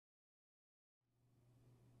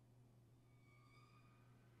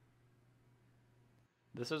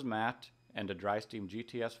This is Matt and a dry steam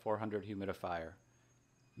GTS 400 humidifier.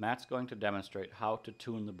 Matt's going to demonstrate how to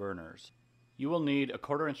tune the burners. You will need a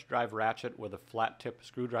 1/4-inch drive ratchet with a flat tip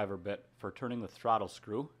screwdriver bit for turning the throttle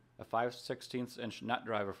screw, a 5/16 inch nut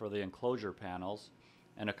driver for the enclosure panels,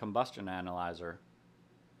 and a combustion analyzer.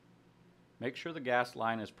 Make sure the gas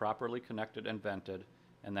line is properly connected and vented,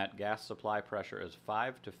 and that gas supply pressure is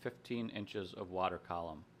 5 to 15 inches of water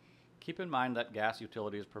column. Keep in mind that gas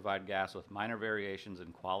utilities provide gas with minor variations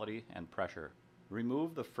in quality and pressure.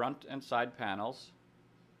 Remove the front and side panels.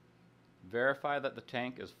 Verify that the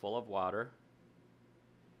tank is full of water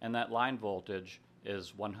and that line voltage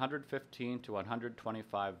is 115 to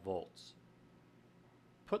 125 volts.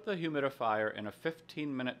 Put the humidifier in a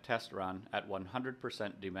 15-minute test run at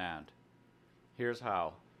 100% demand. Here's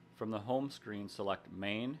how. From the home screen, select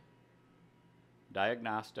Main,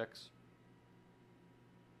 Diagnostics,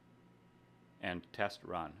 and Test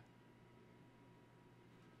Run.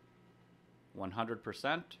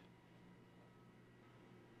 100%,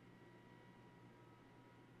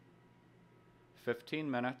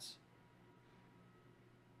 15 minutes,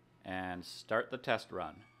 and start the test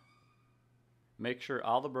run. Make sure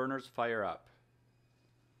all the burners fire up.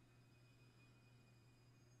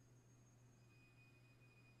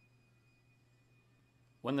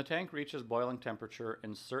 When the tank reaches boiling temperature,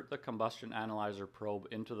 insert the combustion analyzer probe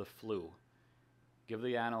into the flue. Give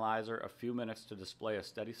the analyzer a few minutes to display a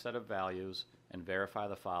steady set of values and verify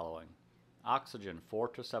the following. Oxygen 4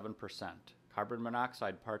 to 7%. Carbon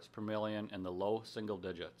monoxide parts per million in the low single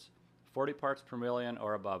digits. 40 parts per million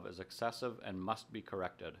or above is excessive and must be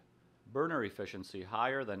corrected. Burner efficiency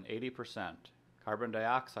higher than 80%. Carbon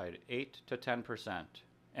dioxide 8 to 10%.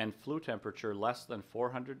 And flue temperature less than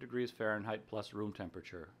 400 degrees Fahrenheit plus room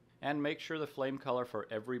temperature. And make sure the flame color for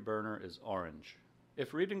every burner is orange.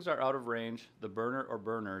 If readings are out of range, the burner or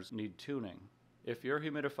burners need tuning. If your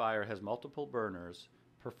humidifier has multiple burners,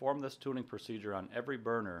 perform this tuning procedure on every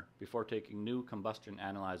burner before taking new combustion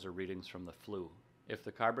analyzer readings from the flue. If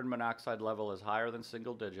the carbon monoxide level is higher than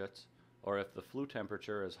single digits, or if the flue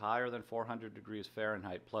temperature is higher than 400 degrees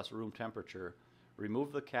Fahrenheit plus room temperature,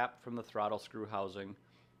 remove the cap from the throttle screw housing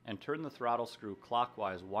and turn the throttle screw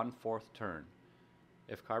clockwise 1/4 turn.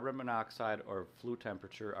 If carbon monoxide or flue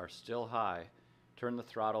temperature are still high, turn the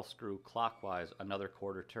throttle screw clockwise another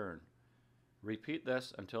 1/4 turn. Repeat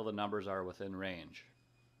this until the numbers are within range.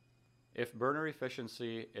 If burner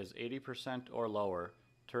efficiency is 80% or lower,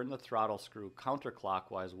 turn the throttle screw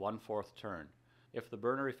counterclockwise 1/4 turn. If the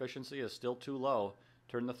burner efficiency is still too low,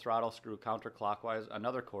 turn the throttle screw counterclockwise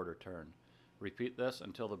another 1/4 turn. Repeat this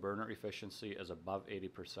until the burner efficiency is above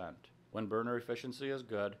 80%. When burner efficiency is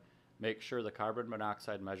good, make sure the carbon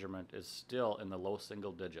monoxide measurement is still in the low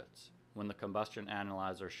single digits. When the combustion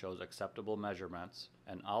analyzer shows acceptable measurements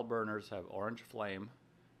and all burners have orange flame,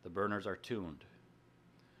 the burners are tuned.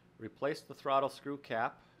 Replace the throttle screw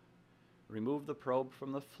cap, remove the probe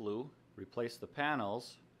from the flue, replace the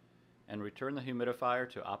panels, and return the humidifier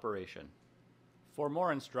to operation. For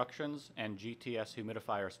more instructions and GTS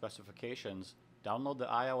humidifier specifications, download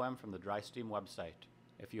the IOM from the Dry Steam website.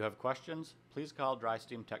 If you have questions, please call Dry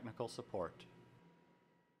Steam Technical Support.